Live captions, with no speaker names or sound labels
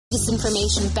This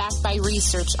information backed by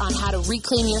research on how to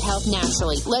reclaim your health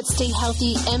naturally. Let's stay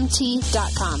healthy.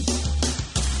 MT.com.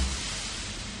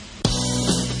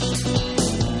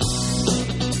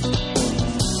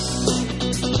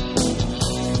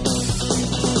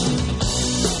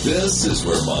 This is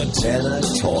where Montana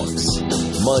talks.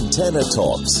 Montana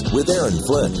Talks with Aaron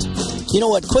Flint. You know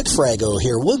what? Quick Frago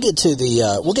here. We'll get to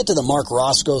the Mark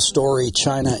Roscoe story,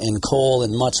 China and coal,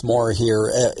 and much more here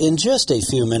in just a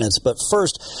few minutes. But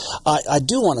first, I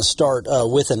do want to start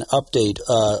with an update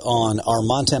on our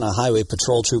Montana Highway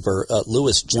Patrol Trooper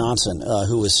Lewis Johnson,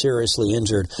 who was seriously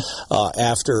injured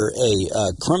after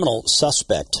a criminal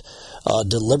suspect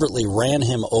deliberately ran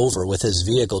him over with his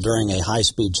vehicle during a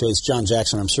high-speed chase. John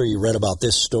Jackson, I'm sure you read about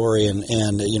this story, and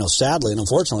you know, sadly and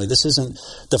unfortunately, this isn't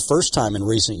the first time in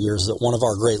recent years that one of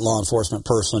our great law enforcement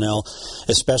personnel,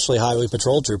 especially highway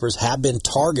patrol troopers, have been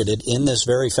targeted in this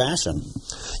very fashion.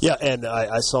 Yeah, and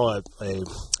I saw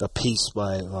a piece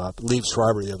by Liev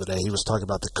Schreiber the other day. He was talking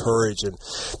about the courage and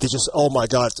they just, oh my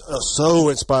God, so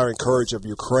inspiring courage of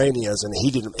Ukrainians, and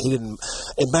he didn't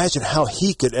imagine how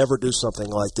he could ever do something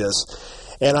like this.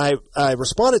 And I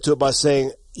responded to it by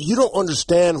saying, you don't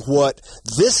understand what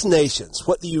this nation's,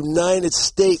 what the United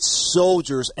States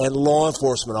soldiers and law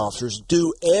enforcement officers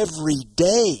do every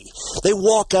day. They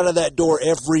walk out of that door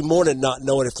every morning not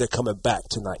knowing if they're coming back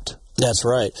tonight. That's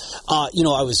right. You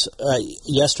know, I was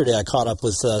yesterday. I caught up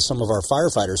with some of our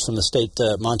firefighters from the state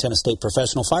Montana State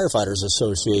Professional Firefighters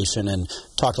Association and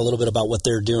talked a little bit about what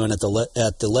they're doing at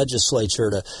the legislature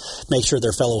to make sure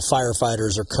their fellow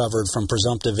firefighters are covered from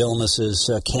presumptive illnesses,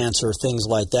 cancer, things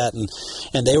like that,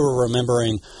 and they were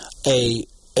remembering a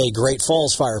Great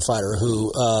Falls firefighter who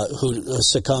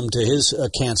succumbed to his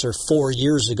cancer 4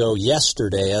 years ago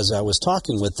yesterday as I was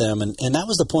talking with them. And that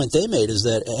was the point they made, is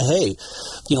that, hey,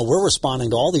 you know, we're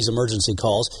responding to all these emergency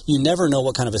calls. You never know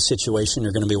what kind of a situation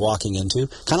you're going to be walking into.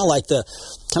 Kind of like the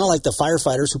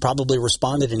firefighters who probably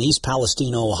responded in East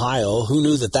Palestine, Ohio. Who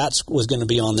knew that was going to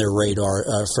be on their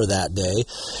radar for that day?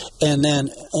 And then,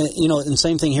 you know, and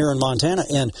same thing here in Montana.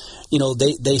 And, you know,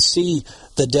 they see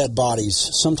the dead bodies,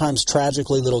 sometimes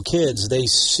tragically little kids. They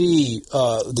see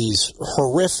these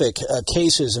horrific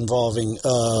cases involving,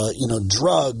 you know,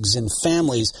 drugs and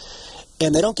families.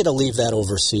 And they don't get to leave that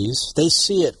overseas. They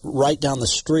see it right down the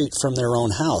street from their own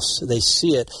house. They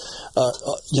see it,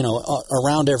 you know,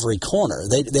 around every corner.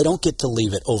 They don't get to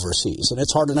leave it overseas. And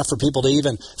it's hard enough for people to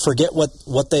even forget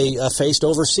what they faced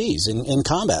overseas in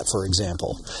combat, for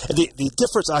example. And the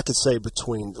difference I could say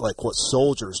between like what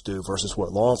soldiers do versus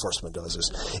what law enforcement does is,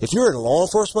 if you're in law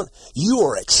enforcement, you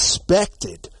are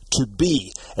expected to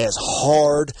be as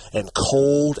hard and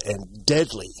cold and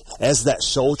deadly as that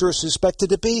soldier is expected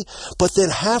to be, but then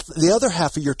the other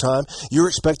half of your time, you're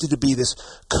expected to be this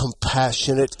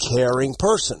compassionate, caring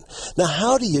person. Now,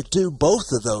 how do you do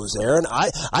both of those, Aaron? I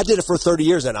did it for 30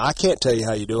 years, and I can't tell you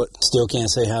how you do it. Still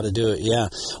can't say how to do it, yeah.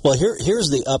 Well, here's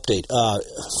the update.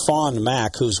 Fawn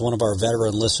Mack, who's one of our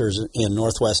veteran listeners in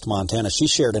Northwest Montana, she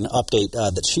shared an update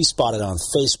that she spotted on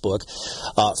Facebook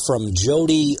from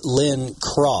Jody Lynn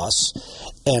Cross.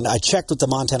 And I checked with the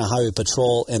Montana Highway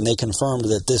Patrol, and they confirmed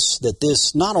that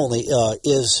this not only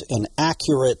is an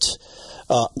accurate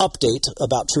update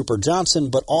about Trooper Johnson,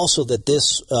 but also that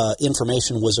this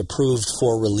information was approved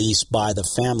for release by the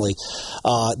family.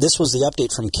 This was the update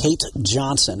from Kate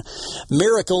Johnson.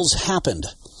 Miracles happened.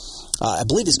 I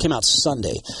believe this came out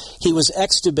Sunday. He was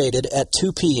extubated at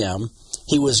 2 p.m.,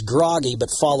 He was groggy but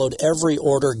followed every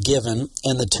order given,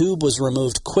 and the tube was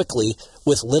removed quickly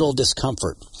with little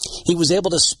discomfort. He was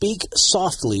able to speak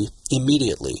softly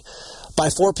immediately. By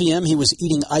 4 p.m., he was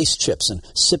eating ice chips and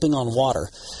sipping on water.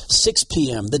 6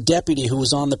 p.m., the deputy who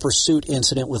was on the pursuit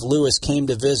incident with Lewis came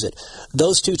to visit.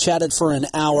 Those two chatted for an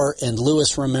hour, and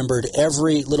Lewis remembered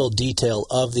every little detail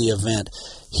of the event.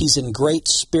 He's in great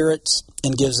spirits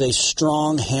and gives a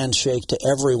strong handshake to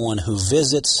everyone who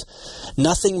visits.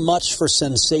 Nothing much for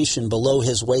sensation below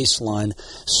his waistline.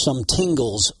 Some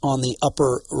tingles on the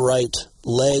upper right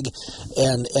leg.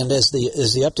 And as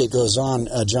the update goes on,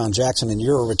 John Jackson, and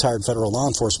you're a retired federal law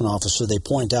enforcement officer, they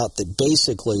point out that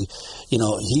basically, you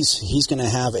know, he's going to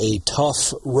have a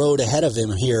tough road ahead of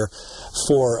him here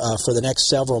for the next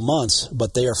several months,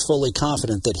 but they are fully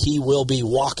confident that he will be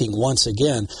walking once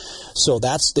again. So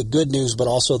that's the good news, but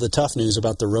also the tough news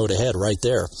about the road ahead right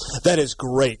there. That is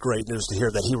great news to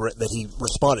hear that he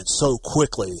responded so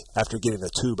quickly after getting the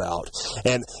tube out.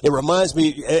 And it reminds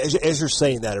me, as you're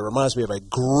saying that, it reminds me of a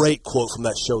great quote from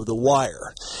that show, The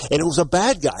Wire. And it was a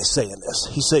bad guy saying this.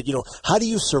 He said, you know, how do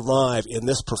you survive in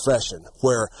this profession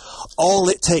where all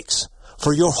it takes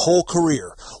for your whole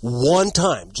career,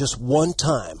 just one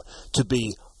time, to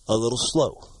be a little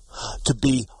slow, to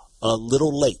be a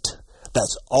little late.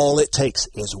 That's all it takes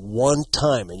is one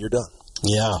time, and you're done.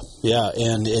 Yeah,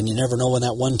 and you never know when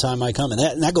that one time might come,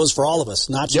 and that goes for all of us,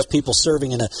 not just people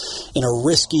serving in a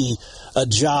risky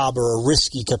job or a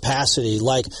risky capacity,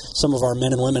 like some of our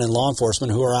men and women in law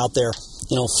enforcement who are out there,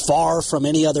 far from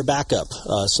any other backup,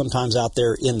 sometimes out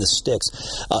there in the sticks.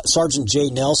 Sergeant Jay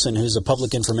Nelson, who's a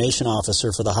public information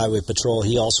officer for the Highway Patrol,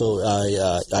 he also,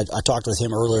 I talked with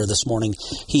him earlier this morning.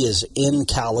 He is in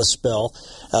Kalispell.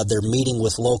 They're meeting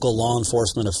with local law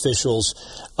enforcement officials,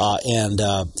 but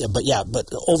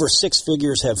over six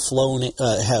figures have flowed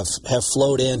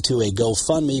into a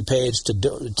GoFundMe page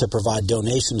to provide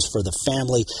donations for the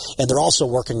family, and they're also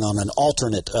working on an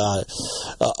alternate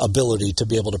ability to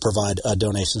be able to provide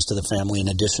donations to the family in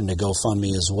addition to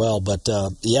GoFundMe as well. But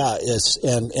and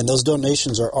those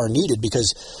donations are needed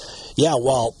because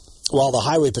while the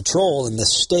Highway Patrol and the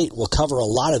state will cover a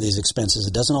lot of these expenses,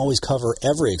 it doesn't always cover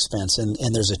every expense, and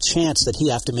there's a chance that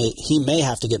he may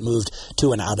have to get moved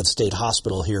to an out-of-state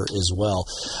hospital here as well.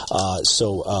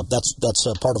 So that's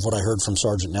part of what I heard from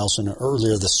Sergeant Nelson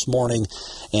earlier this morning,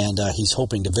 and he's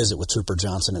hoping to visit with Trooper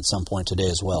Johnson at some point today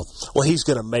as well. Well, he's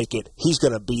going to make it. He's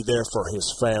going to be there for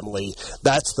his family.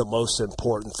 That's the most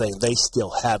important thing. They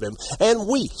still have him, and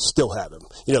we still have him.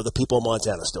 The people of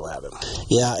Montana still have him.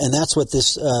 Yeah, and that's what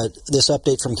this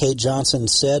update from Kate Johnson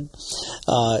said.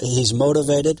 He's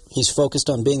motivated. He's focused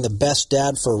on being the best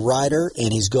dad for Ryder,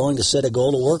 and he's going to set a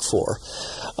goal to work for.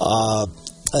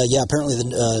 Apparently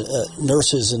the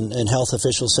nurses and health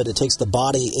officials said it takes the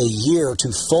body a year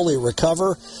to fully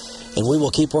recover, and we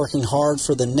will keep working hard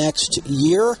for the next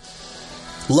year.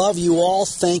 Love you all.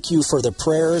 Thank you for the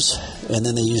prayers. And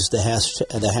then they used the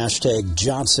hashtag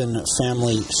Johnson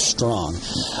Family Strong.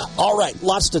 All right,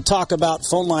 lots to talk about.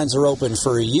 Phone lines are open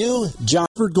for you. John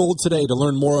Gold today to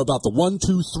learn more about the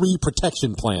 123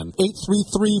 protection plan.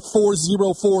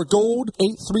 833-404-GOLD.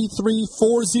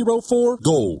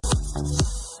 833-404-GOLD.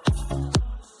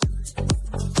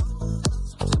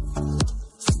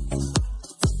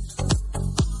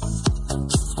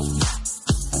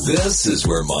 This is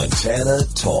where Montana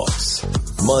talks.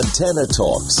 Montana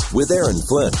Talks with Aaron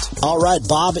Flint. All right,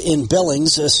 Bob in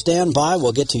Billings, stand by.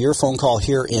 We'll get to your phone call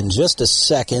here in just a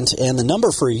second. And the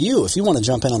number for you, if you want to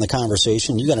jump in on the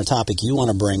conversation, you got a topic you want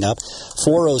to bring up,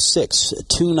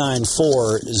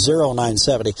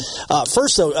 406-294-0970.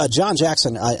 First, though, John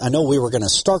Jackson, I know we were going to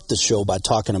start the show by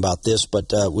talking about this,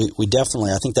 but we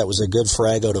definitely, I think that was a good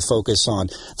frago to focus on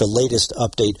the latest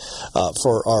update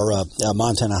for our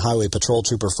Montana Highway Patrol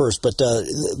Trooper first. But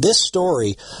this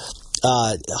story...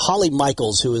 Holly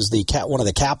Michaels, who is one of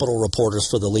the Capitol reporters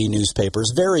for the Lee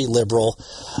newspapers, very liberal,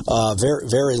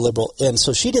 very liberal. And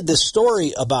so she did this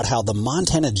story about how the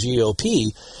Montana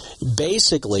GOP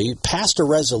basically passed a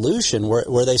resolution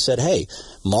where they said, hey,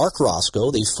 Mark Roscoe,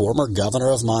 the former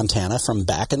governor of Montana from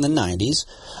back in the 90s,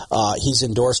 he's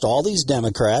endorsed all these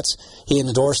Democrats. He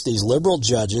endorsed these liberal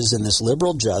judges and this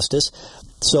liberal justice.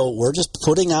 So we're just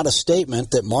putting out a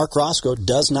statement that Mark Roscoe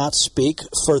does not speak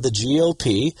for the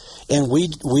GOP, and we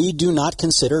do not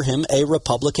consider him a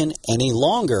Republican any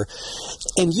longer.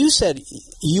 And you said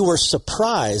you were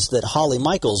surprised that Holly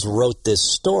Michaels wrote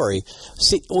this story,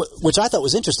 which I thought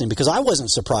was interesting because I wasn't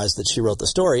surprised that she wrote the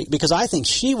story because I think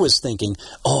she was thinking,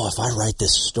 oh, if I write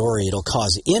this story, it'll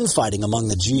cause infighting among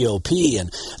the GOP,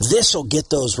 and this will get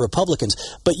those Republicans.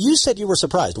 But you said you were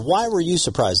surprised. Why were you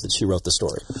surprised that she wrote the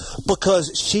story? Because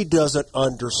she doesn't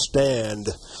understand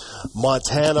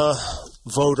Montana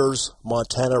voters,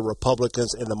 Montana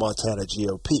Republicans, and the Montana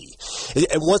GOP.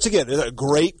 And once again, a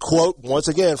great quote, once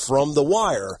again, from The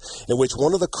Wire, in which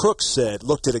one of the crooks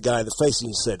looked at a guy in the face and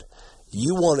he said,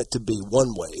 you want it to be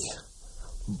one way,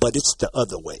 but it's the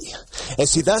other way. And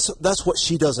see, that's what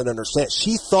she doesn't understand.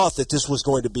 She thought that this was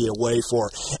going to be a way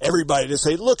for everybody to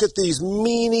say, look at these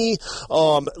meanie,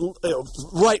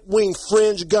 right-wing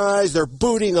fringe guys. They're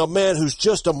booting a man who's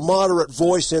just a moderate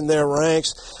voice in their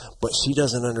ranks. But she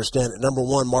doesn't understand that, number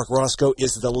one, Mark Roscoe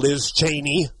is the Liz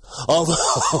Cheney of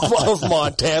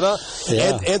Montana,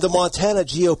 yeah. and the Montana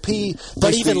GOP.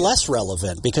 But even less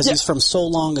relevant because he's from so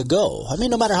long ago. I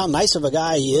mean, no matter how nice of a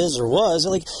guy he is or was,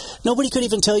 nobody could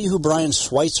even tell you who Brian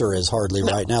Schweitzer is hardly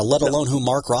right now, let alone who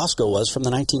Mark Roscoe was from the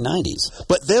 1990s.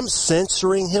 But them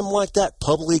censoring him like that,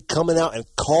 publicly coming out and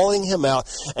calling him out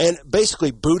and basically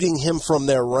booting him from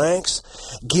their ranks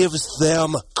gives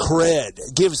them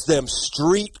cred, gives them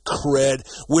street cred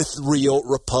with real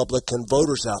Republican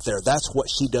voters out there. That's what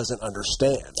she doesn't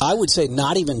understand. I would say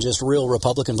not even just real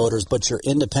Republican voters, but your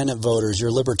independent voters,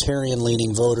 your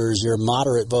libertarian-leaning voters, your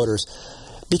moderate voters.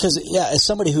 Because, as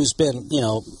somebody who's been,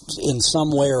 in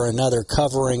some way or another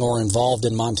covering or involved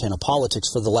in Montana politics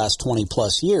for the last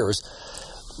 20-plus years,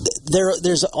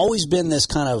 there's always been this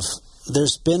kind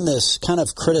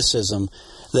of criticism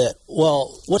that,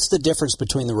 well, what's the difference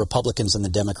between the Republicans and the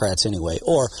Democrats anyway?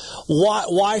 Or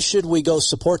why should we go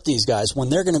support these guys when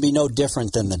they're going to be no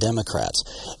different than the Democrats?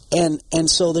 And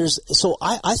so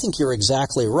I think you're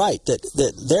exactly right that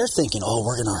they're thinking, oh,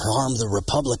 we're going to harm the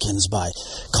Republicans by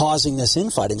causing this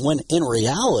infighting, when in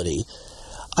reality,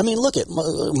 I mean, look at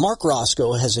Mark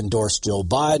Roscoe has endorsed Joe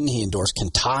Biden. He endorsed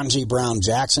Ketanji Brown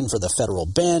Jackson for the federal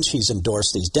bench. He's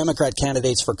endorsed these Democrat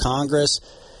candidates for Congress.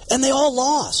 And they all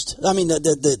lost. I mean,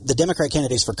 the Democrat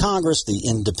candidates for Congress, the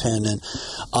independent,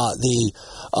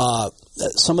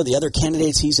 some of the other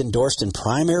candidates he's endorsed in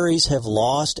primaries have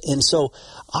lost. And so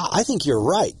I think you're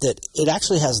right that it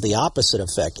actually has the opposite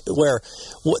effect, where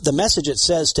the message it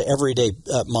says to everyday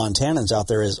Montanans out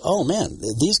there is, oh, man,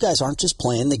 these guys aren't just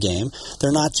playing the game.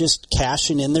 They're not just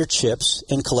cashing in their chips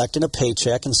and collecting a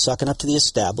paycheck and sucking up to the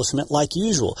establishment like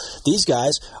usual. These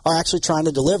guys are actually trying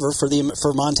to deliver for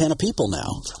Montana people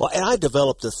now. Well, and I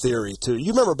developed a theory, too.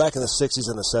 You remember back in the 60s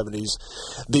and the 70s,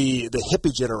 the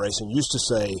hippie generation used to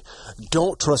say,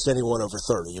 don't trust anyone over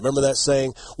 30. You remember that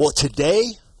saying? Well,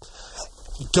 today,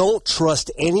 don't trust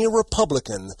any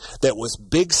Republican that was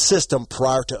big system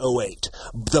prior to 08.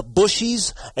 The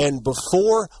Bushies and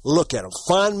before, look at them.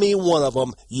 Find me one of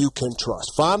them you can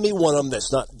trust. Find me one of them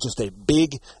that's not just a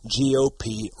big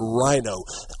GOP rhino.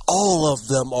 All of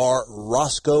them are,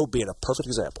 Roscoe being a perfect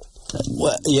example.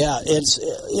 Well, yeah, it's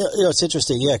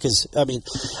interesting, because I mean,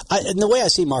 and the way I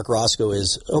see Mark Roscoe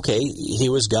is, okay, he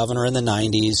was governor in the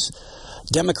 90s.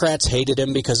 Democrats hated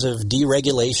him because of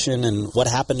deregulation and what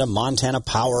happened to Montana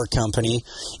Power Company,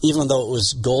 even though it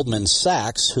was Goldman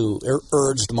Sachs who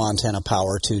urged Montana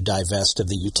Power to divest of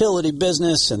the utility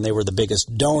business, and they were the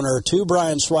biggest donor to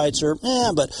Brian Schweitzer.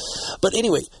 But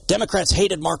anyway, Democrats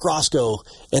hated Mark Roscoe,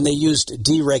 and they used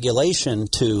deregulation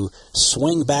to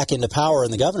swing back into power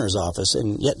in the governor's office,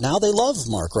 and yet now they love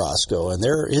Mark Roscoe, and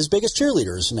they're his biggest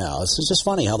cheerleaders now. It's just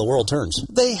funny how the world turns.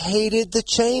 They hated the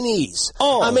Cheneys.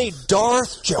 Oh. I mean, Darth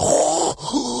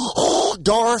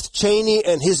Cheney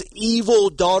and his evil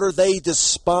daughter, they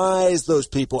despise those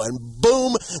people. And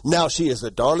boom, now she is the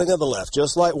darling of the left,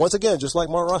 just like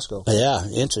Mark Roscoe. Yeah,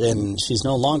 and she's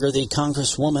no longer the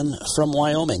congresswoman from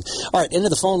Wyoming. All right, into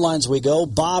the phone lines we go.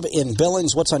 Bob in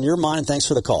Billings, what's on your mind? Thanks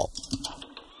for the call.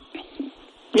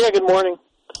 Yeah, good morning.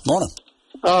 Morning.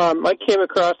 I came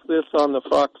across this on the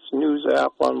Fox News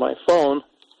app on my phone,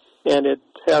 and it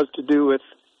has to do with,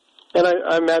 and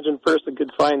I imagine a person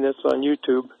could find this on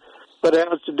YouTube, but it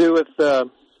has to do with a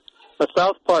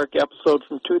South Park episode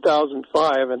from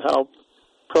 2005 and how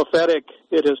prophetic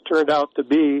it has turned out to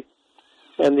be.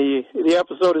 And the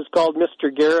episode is called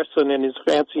Mr. Garrison and His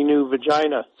Fancy New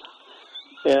Vagina.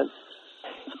 And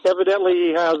evidently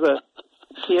he has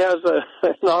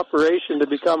an operation to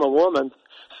become a woman,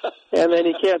 and then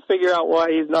he can't figure out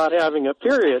why he's not having a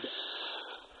period.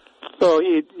 So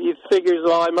he figures,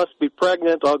 well, I must be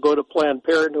pregnant. I'll go to Planned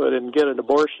Parenthood and get an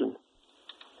abortion.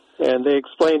 And they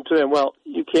explain to him, well,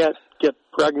 you can't get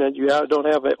pregnant. You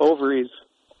don't have ovaries.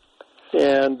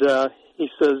 And he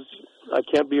says, I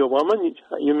can't be a woman?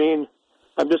 You mean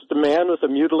I'm just a man with a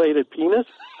mutilated penis?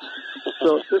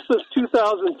 So this is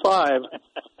 2005.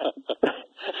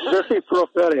 Very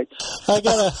prophetic.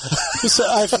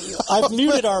 I've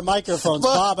muted our microphones,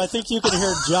 Bob. I think you can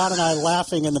hear John and I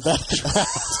laughing in the background.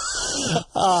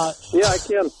 Yeah, I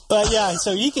can.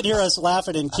 So you can hear us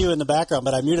laughing in Q in the background,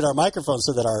 but I muted our microphones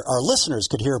so that our listeners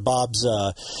could hear Bob's.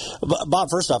 Bob,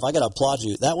 first off, I got to applaud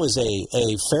you. That was a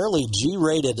fairly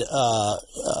G-rated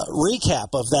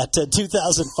recap of that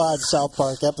 2005 South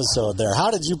Park episode there. How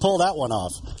did you pull that one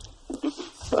off?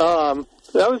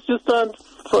 That was just on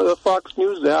the Fox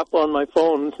News app on my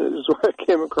phone is where I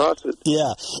came across it.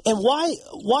 Yeah, and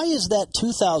why is that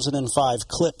 2005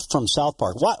 clip from South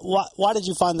Park? Why did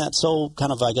you find that so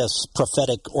kind of, I guess,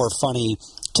 prophetic or funny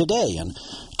today in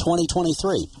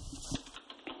 2023?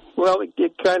 Well,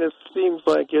 it kind of seems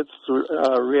like it's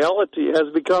reality,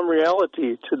 has become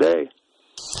reality today.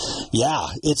 Yeah,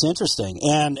 it's interesting,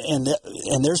 and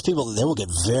there's people that they will get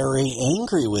very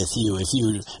angry with you if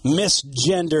you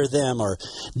misgender them or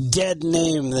dead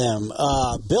name them.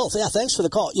 Bill, yeah, thanks for the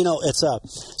call. You know, it's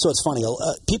funny.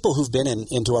 People who've been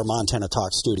into our Montana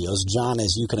Talk studios, John,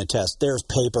 as you can attest, there's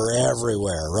paper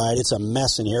everywhere, right? It's a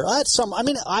mess in here. It's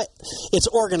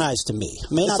organized to me.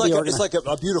 It may not be organized. It's like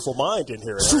a beautiful mind in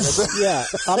here. Yeah,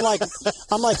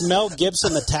 I'm like Mel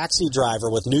Gibson, the taxi driver,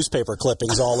 with newspaper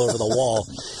clippings all over the wall.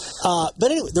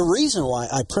 But anyway, the reason why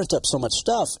I print up so much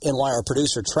stuff and why our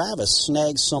producer Travis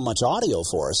snags so much audio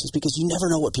for us is because you never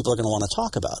know what people are going to want to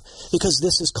talk about. Because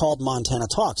this is called Montana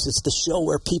Talks. It's the show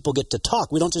where people get to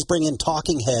talk. We don't just bring in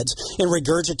talking heads and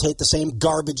regurgitate the same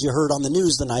garbage you heard on the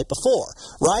news the night before,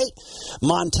 right?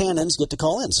 Montanans get to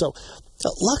call in. So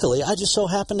luckily, I just so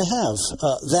happen to have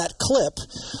that clip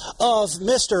of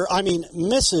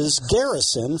Mrs.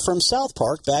 Garrison from South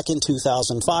Park back in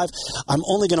 2005. I'm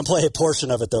only going to play a portion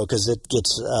of it, though, because it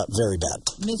gets very bad.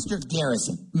 Mr.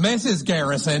 Garrison. Mrs.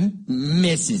 Garrison.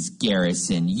 Mrs.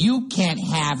 Garrison, you can't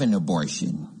have an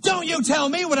abortion. Don't you tell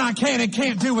me what I can and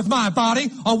can't do with my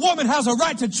body. A woman has a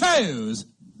right to choose.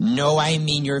 No, I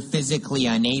mean you're physically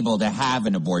unable to have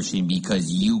an abortion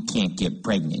because you can't get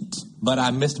pregnant. But I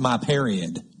missed my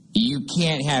period. You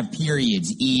can't have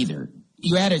periods either.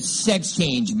 You had a sex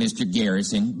change, Mr.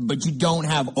 Garrison, but you don't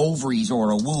have ovaries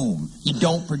or a womb. You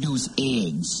don't produce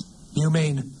eggs. You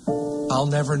mean I'll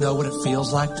never know what it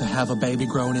feels like to have a baby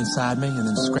growing inside me and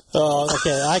then scratch? Oh,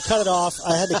 okay. I cut it off.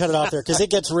 I had to cut it off there because it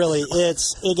gets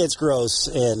gross,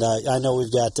 and I know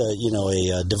we've got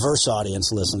a diverse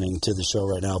audience listening to the show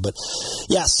right now. But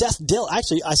yeah, Seth Dillon.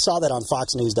 Actually, I saw that on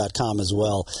FoxNews.com as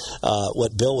well.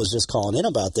 What Bill was just calling in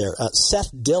about there.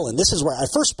 Seth Dillon. This is where I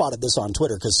first spotted this on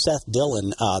Twitter because Seth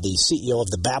Dillon, the CEO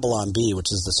of the Babylon Bee,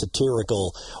 which is the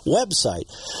satirical website,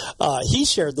 he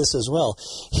shared this as well.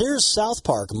 Here's South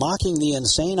Park mocking the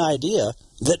insane idea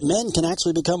that men can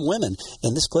actually become women.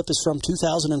 And this clip is from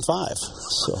 2005.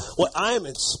 So, well, I am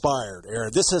inspired,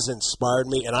 Aaron. This has inspired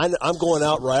me, and I'm going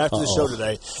out right after the show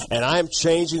today, and I'm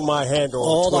changing my handle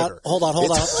on Twitter. Hold on.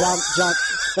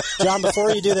 John,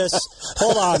 before you do this,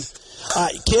 hold on.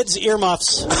 Kids,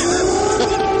 earmuffs.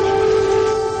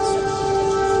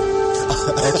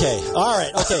 Okay. All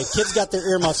right. Okay. Kids got their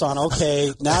earmuffs on.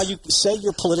 Okay. Now you say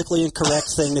your politically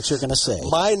incorrect thing that you're going to say.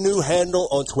 My new handle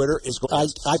on Twitter is... I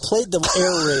played the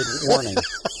air raid warning.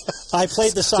 I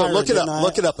played the siren. So look it up.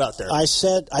 Look it up out there. I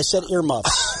said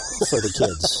earmuffs for the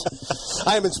kids.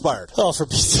 I am inspired. Oh, for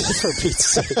Pete's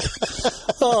sake.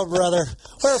 Oh, brother.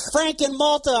 Where Frank in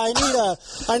Malta?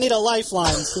 I need a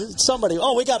lifeline. Somebody.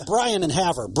 Oh, we got Brian and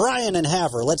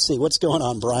Haver. Let's see what's going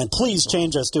on, Brian. Please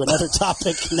change us to another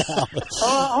topic now.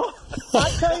 I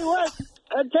tell you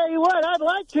what, I'd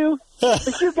like to,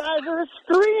 but you guys are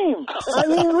extreme. I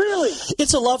mean, really.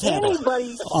 It's a love handle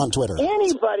on Twitter.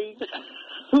 Anybody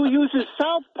who uses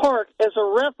South Park as a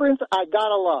reference, I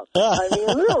gotta love. I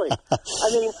mean, really.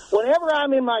 I mean, whenever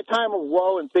I'm in my time of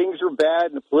woe and things are bad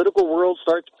and the political world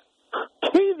starts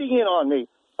caving in on me,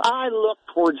 I look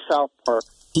towards South Park.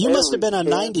 You must have been a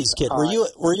 90s kid.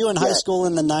 Were you in high school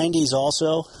in the 90s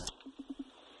also?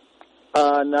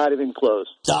 Not even close.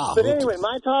 But anyway,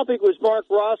 my topic was Mark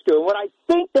Roscoe, and what I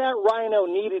think that rhino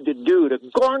needed to do to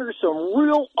garner some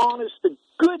real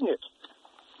honest-to-goodness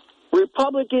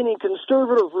Republican and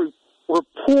conservative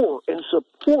rapport and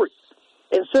support,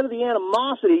 instead of the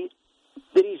animosity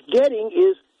that he's getting,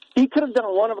 is he could have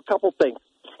done one of a couple things.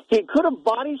 He could have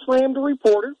body-slammed a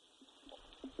reporter.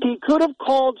 He could have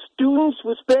called students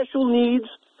with special needs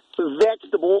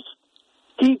vegetables.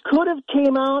 He could have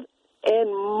came out and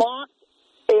mocked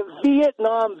a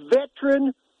Vietnam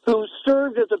veteran who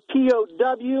served as a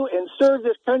POW and served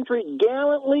this country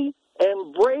gallantly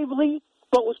and bravely,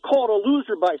 but was called a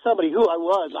loser by somebody who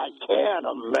I can't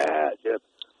imagine.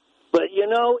 But,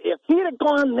 if he'd have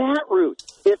gone that route,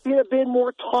 if he'd have been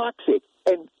more toxic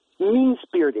and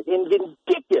mean-spirited and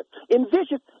vindictive and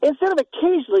vicious, instead of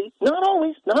occasionally, not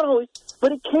always,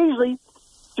 but occasionally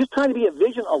just trying to be a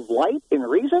vision of light and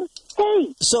reason,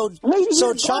 hey, so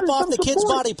chop off the kids'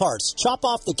 body parts. Chop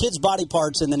off the kids' body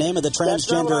parts in the name of the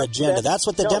transgender agenda. That's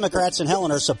what the Democrats in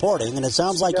Helen are supporting, and it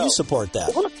sounds like you support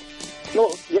that. No,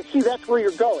 see, that's where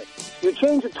you're going. You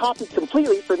change the topic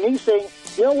completely from me saying,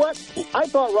 you know what, I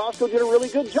thought Roscoe did a really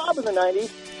good job in the 90s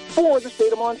for the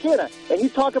state of Montana. And you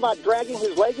talk about dragging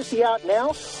his legacy out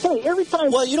now. Hey, every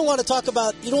time... Well, you don't want to talk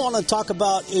about,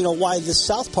 why this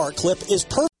South Park clip is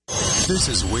perfect. This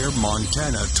is Where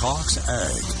Montana Talks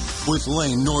Ag with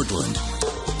Lane Nordland.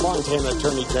 Montana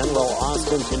Attorney General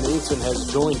Austin Knudsen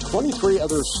has joined 23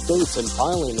 other states in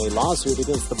filing a lawsuit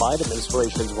against the Biden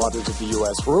administration's Waters of the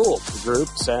U.S. rule. The group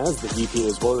says the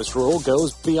EPA's latest rule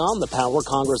goes beyond the power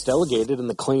Congress delegated in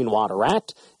the Clean Water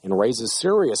Act and raises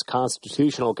serious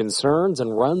constitutional concerns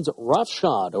and runs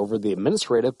roughshod over the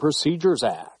Administrative Procedures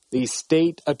Act. The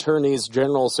state attorneys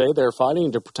general say they're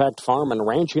fighting to protect farm and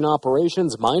ranching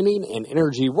operations, mining, and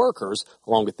energy workers,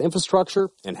 along with infrastructure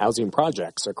and housing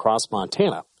projects across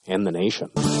Montana and the nation.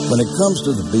 When it comes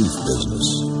to the beef business,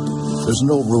 there's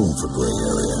no room for gray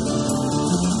area.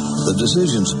 The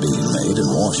decisions being made in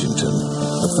Washington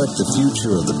affect the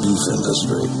future of the beef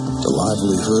industry, the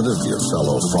livelihood of your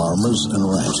fellow farmers and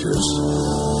ranchers.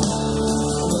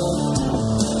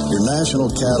 Your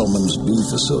National Cattlemen's Beef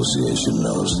Association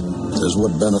knows there's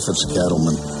what benefits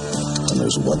cattlemen and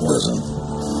there's what doesn't.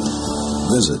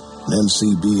 Visit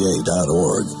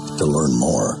ncba.org to learn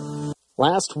more.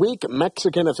 Last week,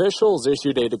 Mexican officials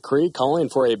issued a decree calling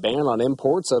for a ban on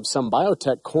imports of some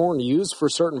biotech corn used for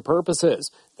certain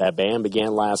purposes. That ban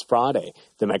began last Friday.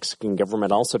 The Mexican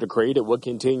government also decreed it would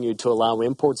continue to allow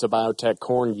imports of biotech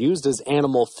corn used as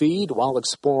animal feed while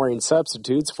exploring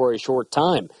substitutes for a short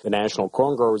time. The National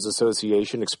Corn Growers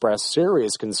Association expressed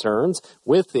serious concerns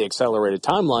with the accelerated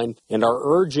timeline and are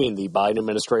urging the Biden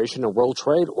administration and World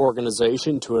Trade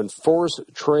Organization to enforce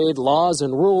trade laws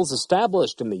and rules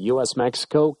established in the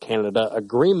U.S.-Mexico-Canada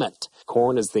Agreement.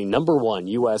 Corn is the #1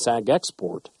 U.S. ag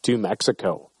export to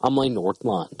Mexico. I'm Lane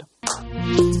Northland.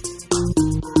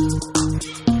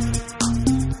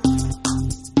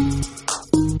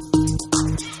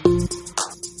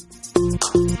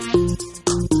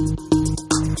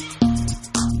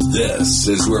 This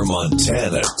is where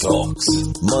Montana talks.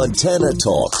 Montana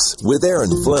Talks with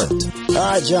Aaron Flint. All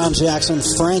right, John Jackson,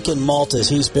 Frank in Maltas,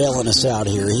 he's bailing us out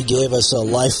here. He gave us a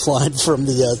lifeline from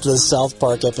the South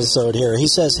Park episode here. He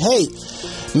says, hey,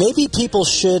 maybe people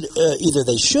should, either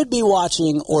they should be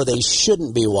watching or they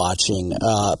shouldn't be watching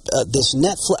this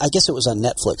Netflix, I guess it was on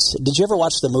Netflix. Did you ever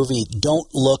watch the movie Don't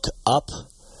Look Up?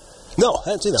 No, I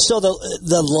haven't seen that. So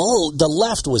the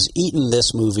left was eating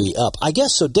this movie up. I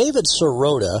guess so. David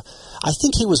Sirota, I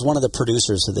think he was one of the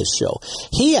producers of this show.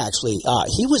 He actually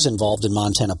he was involved in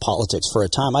Montana politics for a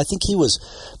time. I think he was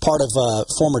part of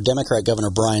former Democrat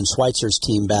Governor Brian Schweitzer's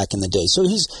team back in the day. So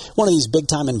he's one of these big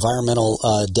time environmental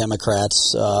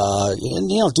Democrats,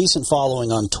 and decent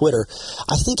following on Twitter.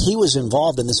 I think he was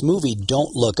involved in this movie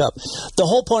Don't Look Up. The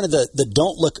whole point of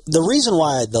the reason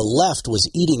why the left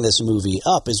was eating this movie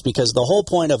up is because the whole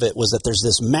point of it was that there's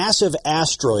this massive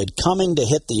asteroid coming to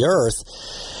hit the Earth,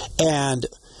 and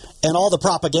all the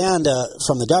propaganda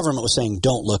from the government was saying,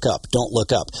 don't look up, don't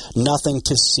look up. Nothing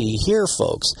to see here,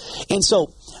 folks. And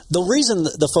so the reason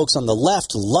the folks on the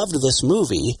left loved this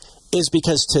movie is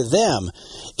because to them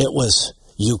it was,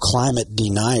 you climate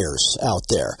deniers out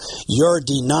there, you're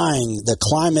denying the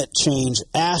climate change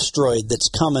asteroid that's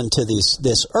coming to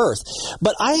this Earth.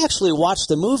 But I actually watched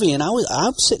the movie, and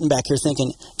I'm sitting back here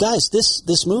thinking, guys,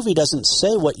 this movie doesn't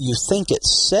say what you think it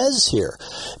says here.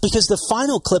 Because the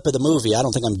final clip of the movie, I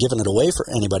don't think I'm giving it away for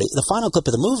anybody, the final clip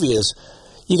of the movie is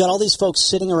you got all these folks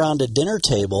sitting around a dinner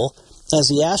table as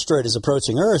the asteroid is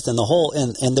approaching Earth, and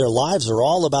and their lives are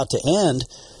all about to end.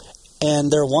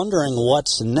 And they're wondering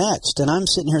what's next. And I'm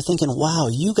sitting here thinking, wow,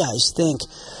 you guys sit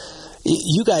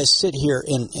here,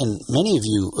 and many of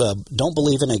you don't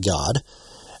believe in a God,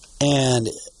 and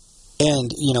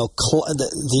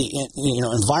the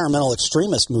environmental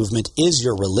extremist movement is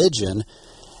your religion,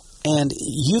 and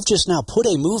you've just now put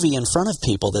a movie in front of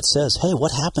people that says, hey,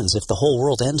 what happens if the whole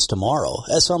world ends tomorrow?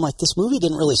 And so I'm like, this movie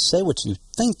didn't really say what you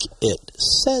think it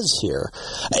says here.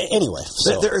 Anyway.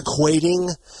 So they're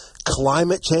equating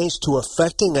climate change to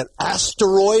affecting an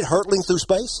asteroid hurtling through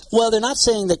space? Well, they're not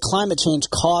saying that climate change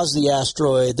caused the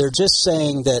asteroid. They're just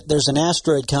saying that there's an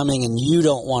asteroid coming and you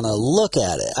don't want to look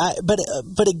at it.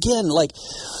 But again, like,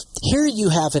 here you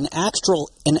have an actual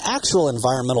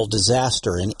environmental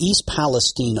disaster in East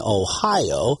Palestine,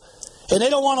 Ohio, and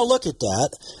they don't want to look at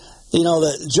that.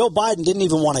 Joe Biden didn't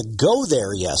even want to go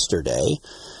there yesterday.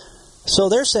 So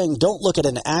they're saying don't look at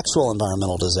an actual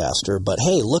environmental disaster, but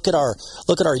hey, look at our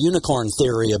unicorn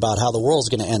theory about how the world's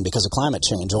going to end because of climate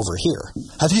change over here.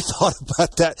 Have you thought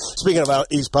about that? Speaking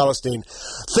about East Palestine,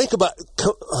 think about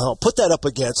put that up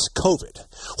against COVID.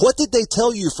 What did they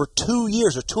tell you for 2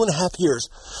 years or 2.5 years?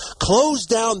 Close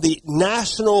down the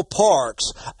national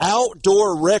parks,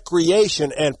 outdoor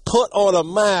recreation, and put on a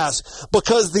mask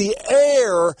because the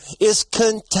air is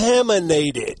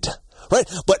contaminated. Right?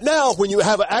 But now when you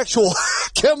have an actual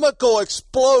chemical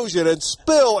explosion and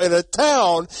spill in a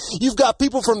town, you've got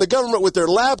people from the government with their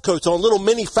lab coats on, little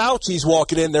mini Fauci's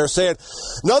walking in there saying,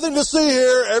 nothing to see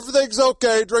here, everything's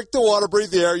okay, drink the water,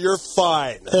 breathe the air, you're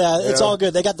fine. Yeah, it's all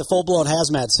good. They got the full-blown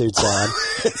hazmat suits on.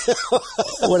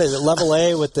 What is it, level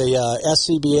A with the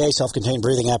SCBA, self-contained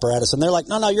breathing apparatus, and they're like,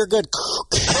 no, you're good.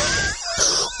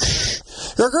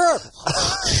 You're good.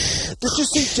 Did you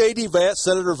see J.D. Vance,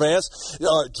 Senator Vance,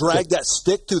 drag that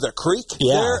stick through the creek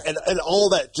there? And all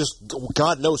that, just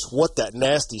God knows what that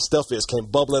nasty stuff is, came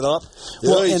bubbling up.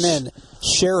 Well, and then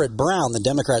Sherrod Brown, the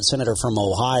Democrat senator from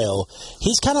Ohio,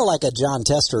 he's kind of like a John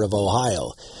Tester of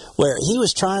Ohio, where he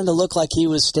was trying to look like he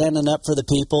was standing up for the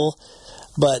people.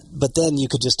 But then you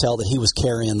could just tell that he was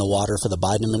carrying the water for the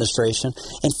Biden administration.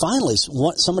 And finally,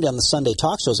 somebody on the Sunday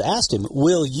talk shows asked him,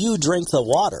 will you drink the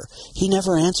water? He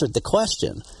never answered the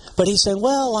question. But he's saying,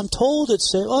 well, I'm told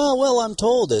it's, I'm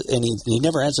told it. And he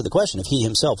never answered the question if he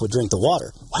himself would drink the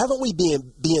water. Haven't we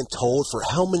been told for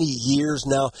how many years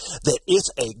now that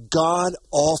it's a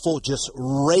god-awful, just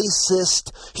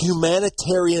racist,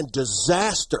 humanitarian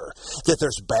disaster that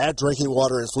there's bad drinking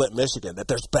water in Flint, Michigan, that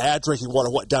there's bad drinking water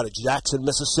down in Jackson,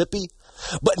 Mississippi?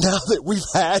 But now that we've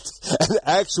had an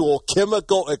actual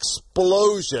chemical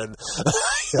explosion,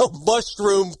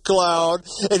 mushroom cloud,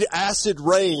 and acid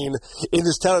rain in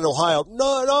this town in Ohio,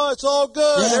 no, it's all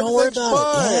good. Yeah, don't worry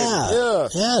about fine.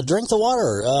 it. Yeah, drink the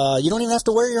water. You don't even have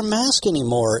to wear your mask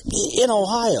anymore in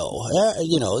Ohio.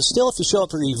 Still, if you show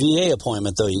up for your VA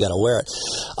appointment, though, you got to wear it.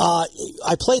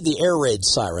 I played the air raid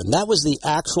siren. That was the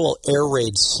actual air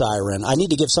raid siren. I need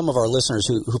to give some of our listeners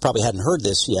who probably hadn't heard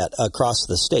this yet across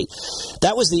the state.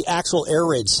 That was the actual air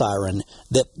raid siren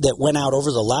that went out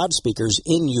over the loudspeakers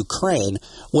in Ukraine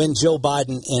when Joe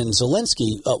Biden and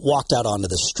Zelensky walked out onto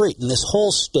the street. And this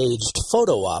whole staged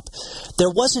photo op,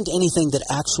 there wasn't anything that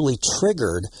actually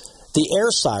triggered the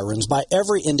air sirens by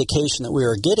every indication that we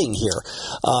are getting here.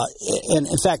 And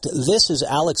in fact, this is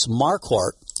Alex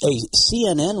Marquardt, a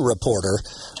CNN reporter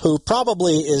who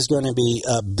probably is going to be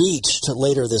beached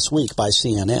later this week by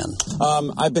CNN.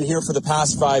 I've been here for the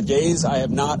past 5 days. I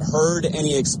have not heard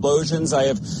any explosions. I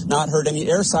have not heard any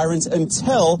air sirens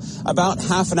until about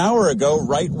half an hour ago,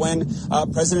 right when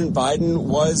President Biden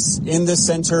was in the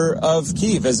center of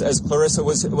Kyiv, as Clarissa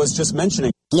was just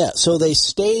mentioning. Yeah, so they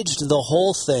staged the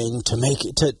whole thing to make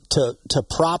it to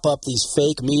prop up these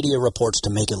fake media reports to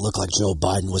make it look like Joe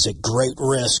Biden was at great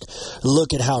risk.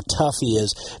 Look at how tough he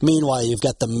is. Meanwhile, you've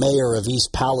got the mayor of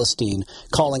East Palestine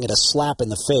calling it a slap in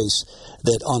the face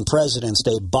that on President's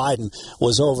Day Biden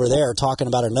was over there talking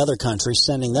about another country,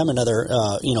 sending them another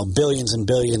billions and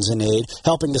billions in aid,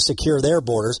 helping to secure their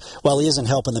borders, while he isn't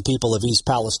helping the people of East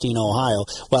Palestine, Ohio,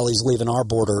 while he's leaving our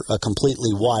border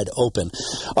completely wide open.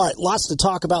 All right, lots to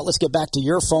talk about. Let's get back to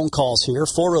your phone calls here.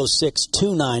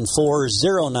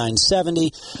 406-294-0970.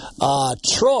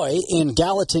 Troy in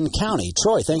Gallatin County.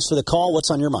 Troy, thanks for the call. What's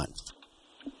on your mind?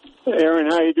 Hey, Aaron,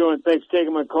 how you doing? Thanks for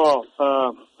taking my call.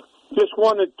 Just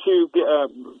wanted to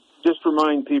just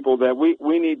remind people that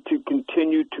we need to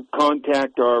continue to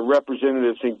contact our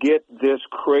representatives and get this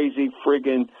crazy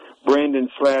friggin'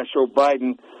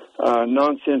 Brandon/O'Biden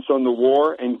nonsense on the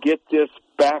war and get this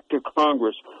back to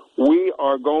Congress. We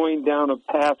are going down a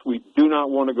path we do not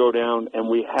want to go down, and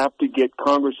we have to get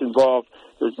Congress involved.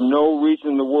 There's no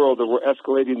reason in the world that we're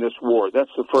escalating this war. That's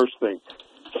the first thing.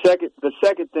 The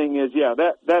second thing is,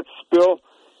 that spill,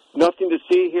 nothing to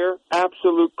see here,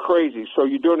 absolute crazy. So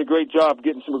you're doing a great job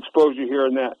getting some exposure here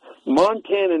and that.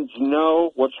 Montanans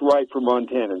know what's right for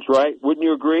Montanans, right? Wouldn't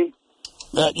you agree?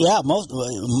 Most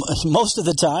of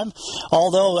the time.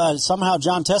 Although somehow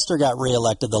John Tester got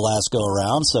reelected the last go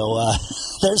around, so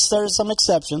there's some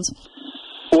exceptions.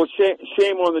 Well,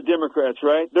 shame on the Democrats,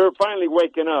 right? They're finally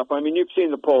waking up. I mean, you've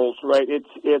seen the polls, right?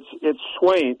 It's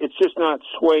swaying. It's just not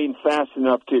swaying fast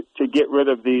enough to get rid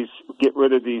of these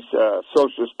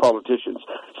socialist politicians.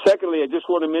 Secondly, I just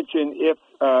want to mention, if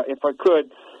I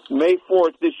could, May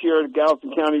 4th this year at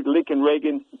Gallatin County Lincoln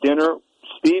Reagan dinner.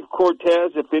 Steve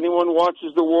Cortez, if anyone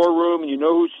watches the War Room and you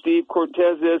know who Steve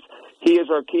Cortez is, he is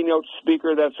our keynote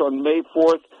speaker. That's on May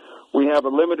 4th. We have a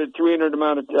limited 300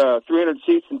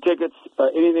 seats and tickets.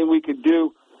 Anything we could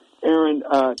do, Aaron,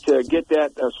 to get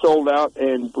that sold out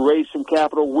and raise some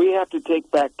capital. We have to take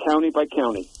back county by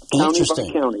county. County by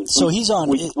county. So he's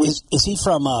on. Is he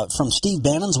from Steve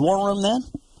Bannon's War Room then?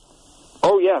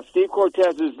 Oh yeah, Steve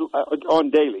Cortez is on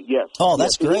daily. Yes. Oh,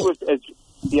 that's great.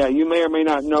 Yeah, you may or may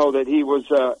not know that he was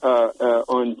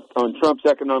on Trump's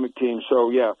economic team. So,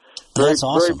 yeah, very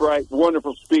bright,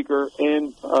 wonderful speaker.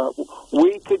 And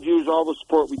we could use all the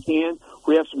support we can.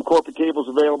 We have some corporate tables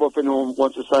available if anyone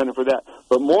wants to sign up for that.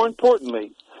 But more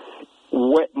importantly,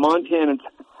 Montanans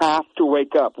have to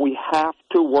wake up. We have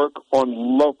to work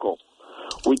on local.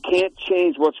 We can't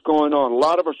change what's going on. A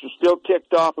lot of us are still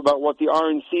ticked off about what the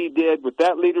RNC did with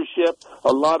that leadership.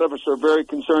 A lot of us are very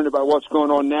concerned about what's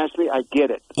going on nationally. I get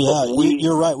it. Yeah,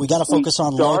 you're right. We got to focus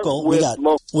on local. We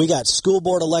got school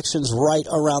board elections right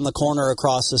around the corner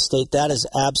across the state. That is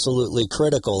absolutely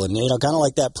critical. And kind of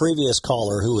like that previous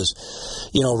caller who was,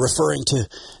 referring to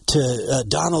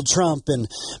Donald Trump and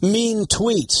mean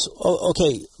tweets.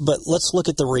 Okay, but let's look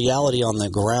at the reality on the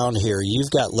ground here.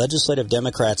 You've got legislative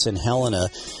Democrats in Helena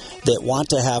that want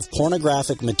to have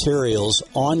pornographic materials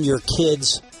on your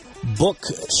kids'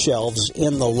 bookshelves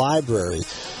in the library.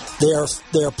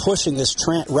 they are pushing this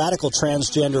radical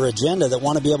transgender agenda that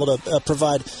want to be able to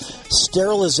provide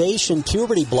sterilization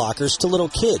puberty blockers to little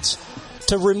kids,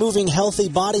 to removing healthy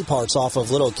body parts off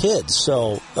of little kids.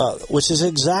 So, which is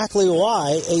exactly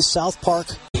why a South Park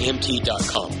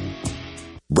MT.com.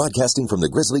 Broadcasting from the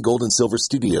Grizzly Gold and Silver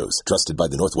Studios, trusted by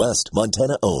the Northwest,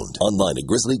 Montana owned. Online at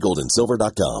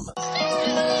grizzlygoldandsilver.com.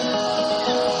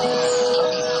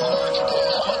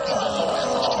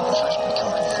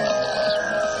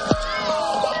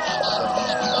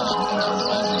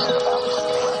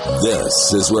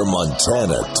 This is where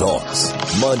Montana talks.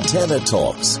 Montana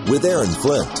Talks with Aaron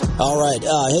Flint. All right.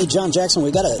 Hey, John Jackson, we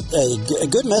got a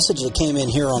good message that came in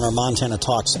here on our Montana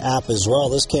Talks app as well.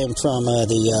 This came from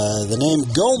the name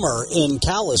Gomer in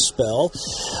Kalispell.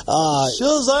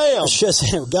 Shazam!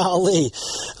 Shazam, golly.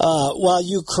 While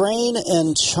Ukraine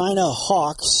and China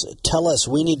hawks tell us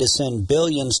we need to send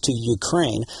billions to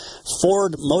Ukraine,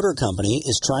 Ford Motor Company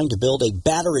is trying to build a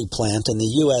battery plant in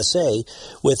the USA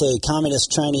with a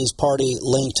Communist Chinese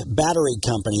Party-linked battery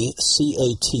company,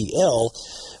 CATL.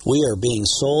 We are being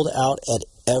sold out at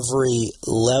every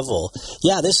level.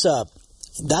 Yeah, that's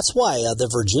why the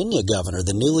Virginia governor,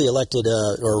 the newly elected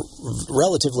or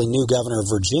relatively new governor of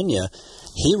Virginia,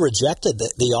 he rejected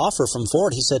the offer from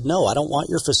Ford. He said, no, I don't want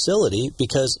your facility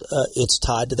because it's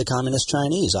tied to the Communist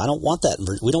Chinese. I don't want that.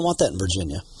 We don't want that in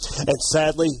Virginia. And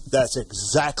sadly, that's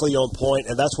exactly on point,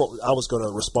 and that's what I was going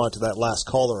to respond to that last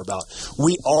caller about.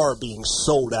 We are being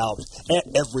sold out at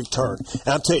every turn.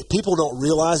 And I'm telling you, people don't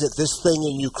realize that this thing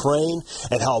in Ukraine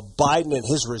and how Biden and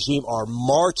his regime are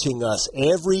marching us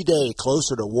every day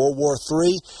closer to World War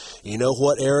III. You know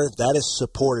what, Aaron? That is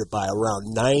supported by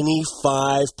around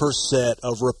 95%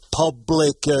 of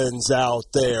Republicans out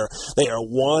there. They are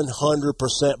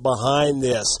 100% behind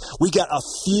this. We got a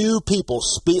few people,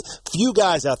 few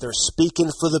guys out there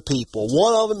speaking for the people.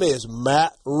 One of them is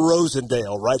Matt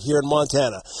Rosendale right here in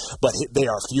Montana, but they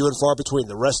are few and far between.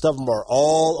 The rest of them are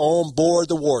all on board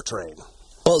the war train.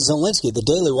 Well, Zelensky, the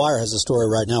Daily Wire has a story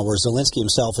right now where Zelensky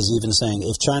himself is even saying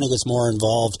if China gets more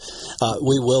involved,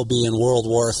 we will be in World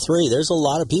War III. There's a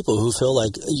lot of people who feel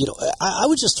like, I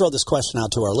would just throw this question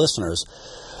out to our listeners.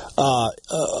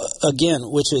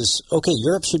 Again, which is, okay,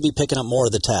 Europe should be picking up more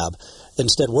of the tab.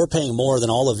 Instead, we're paying more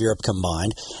than all of Europe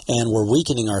combined, and we're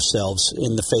weakening ourselves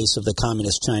in the face of the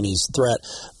Communist Chinese threat.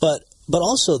 But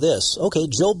also this, okay,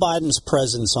 Joe Biden's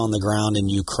presence on the ground in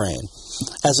Ukraine,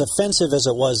 as offensive as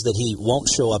it was that he won't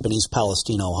show up in East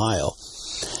Palestine, Ohio,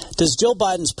 does Joe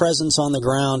Biden's presence on the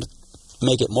ground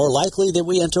make it more likely that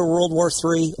we enter World War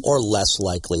III or less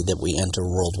likely that we enter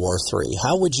World War III?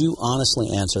 How would you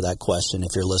honestly answer that question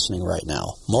if you're listening right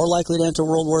now? More likely to enter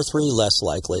World War III, less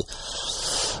likely?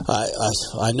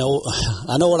 I know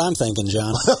what I'm thinking,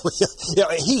 John.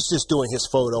 Yeah, he's just doing his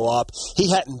photo op. He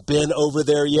hadn't been over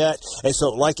there yet, and so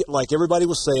like everybody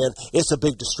was saying, it's a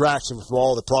big distraction from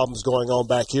all the problems going on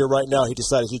back here right now. He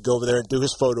decided he'd go over there and do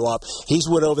his photo op. He's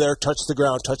went over there, touched the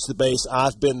ground, touched the base.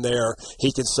 I've been there.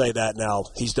 He can say that now.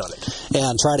 He's done it.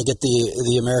 And try to get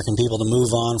the American people to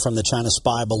move on from the China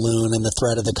spy balloon and the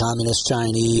threat of the Communist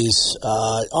Chinese.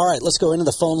 All right, let's go into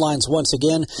the phone lines once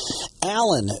again.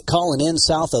 Alan calling in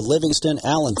south of Livingston.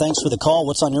 Alan, thanks for the call.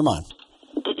 What's on your mind?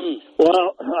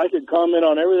 Well, I could comment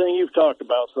on everything you've talked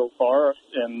about so far,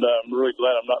 and I'm really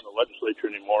glad I'm not in the legislature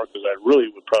anymore because I really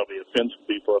would probably offend some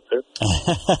people up there.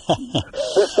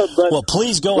 Well,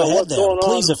 please go ahead then.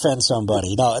 Please offend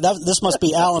somebody. No, this must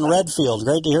be Alan Redfield.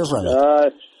 Great to hear from you.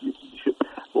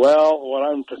 Well, what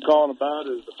I'm calling about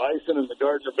is the bison and the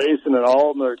Gardner Basin and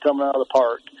all of them that are coming out of the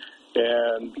park.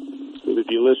 And if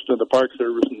you listen to the Park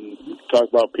Service and talk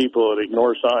about people that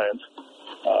ignore science,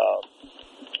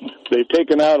 they've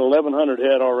taken out 1,100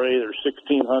 head already. There's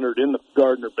 1,600 in the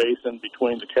Gardner Basin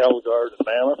between the Cattle Guard and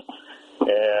Mammoth.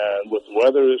 And with the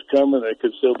weather that's coming, they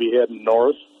could still be heading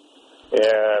north.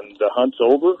 And the hunt's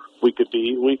over. We could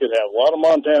have a lot of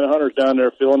Montana hunters down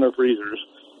there filling their freezers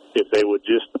if they would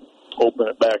just open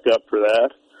it back up for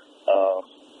that.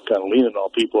 Kind of leaning on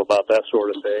people about that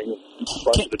sort of thing. A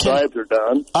bunch of the tribes are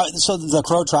done. So the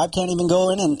Crow tribe can't even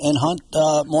go in and hunt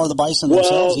more of the bison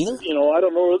themselves either? I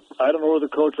don't know where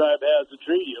the Crow tribe has the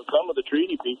treaty. Some of the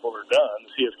treaty people are done.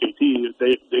 The CSKT,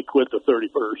 they quit the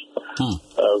 31st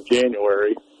of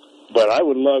January. But I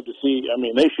would love to see,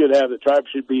 they should have, the tribe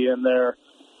should be in there.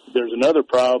 There's another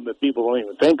problem that people don't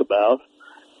even think about.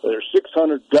 There's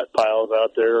 600 gut piles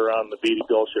out there around the Beatty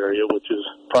Gulch area, which is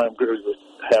prime grizzly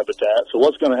habitat. So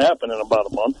what's going to happen in about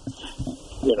a month?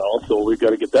 so we've got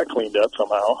to get that cleaned up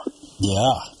somehow.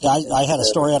 Yeah. I had a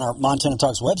story on our Montana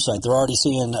Talks website. They're already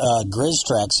seeing grizz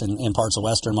tracks in parts of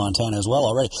western Montana as well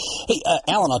already. Hey,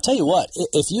 Alan, I'll tell you what.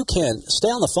 If you can, stay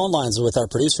on the phone lines with our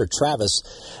producer, Travis,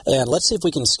 and let's see if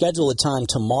we can schedule a time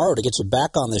tomorrow to get you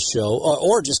back on this show,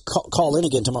 or just call in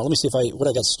again tomorrow. Let me see what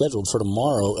I got scheduled for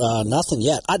tomorrow. Nothing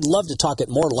yet. I'd love to talk at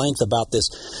more length about this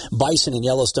bison in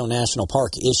Yellowstone National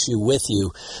Park issue with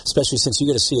you, especially since you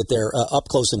get to see it there up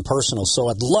close and personal. So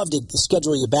I'd love to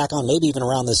schedule you back on, maybe even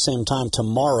around this same time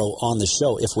tomorrow on the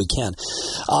show if we can.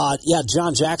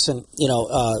 John Jackson,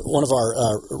 one of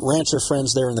our rancher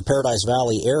friends there in the Paradise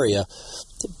Valley area.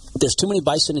 There's too many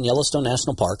bison in Yellowstone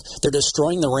National Park. They're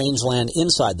destroying the rangeland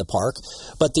inside the park,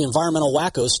 but the environmental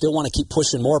wackos still want to keep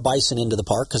pushing more bison into the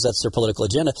park because that's their political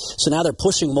agenda. So now they're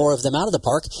pushing more of them out of the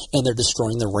park, and they're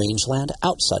destroying the rangeland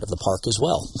outside of the park as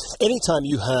well. Anytime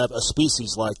you have a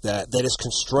species like that is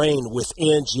constrained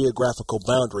within geographical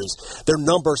boundaries, their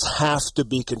numbers have to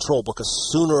be controlled, because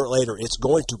sooner or later it's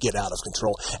going to get out of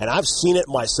control. And I've seen it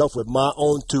myself with my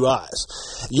own two eyes.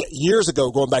 Years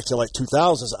ago, going back to like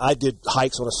 2000s, I did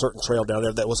hikes on a certain trail down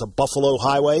there that was a buffalo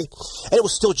highway, and it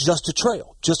was still just a trail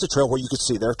where you could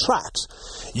see their tracks.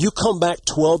 You come back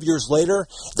 12 years later,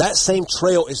 that same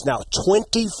trail is now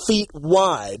 20 feet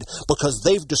wide because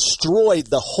they've destroyed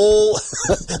the whole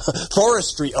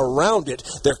forestry around it.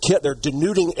 They're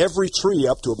denuding every tree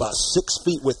up to about 6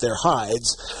 feet with their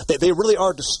hides. They really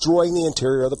are destroying the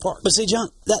interior of the park. But see, John,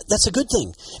 that's a good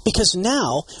thing, because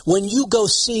now when you go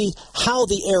see how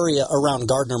the area around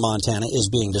Gardner, Montana is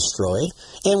being destroyed,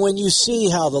 and when you see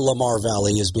how the Lamar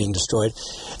Valley is being destroyed,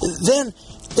 then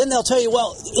they'll tell you,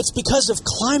 well, it's because of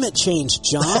climate change,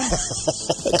 John.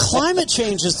 Climate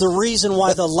change is the reason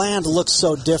why the land looks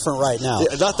so different right now.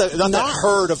 Yeah, not that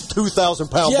herd of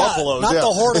 2,000-pound buffaloes. Not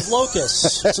the horde of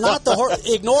locusts. It's not the horde.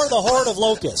 Ignore the horde of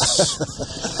locusts.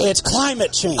 It's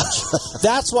climate change.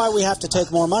 That's why we have to take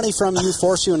more money from you,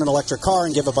 force you in an electric car,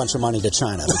 and give a bunch of money to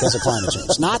China because of climate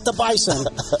change. Not the bison.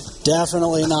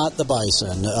 Definitely not the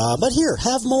bison. But here,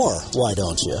 have more. Why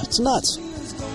don't you? It's nuts.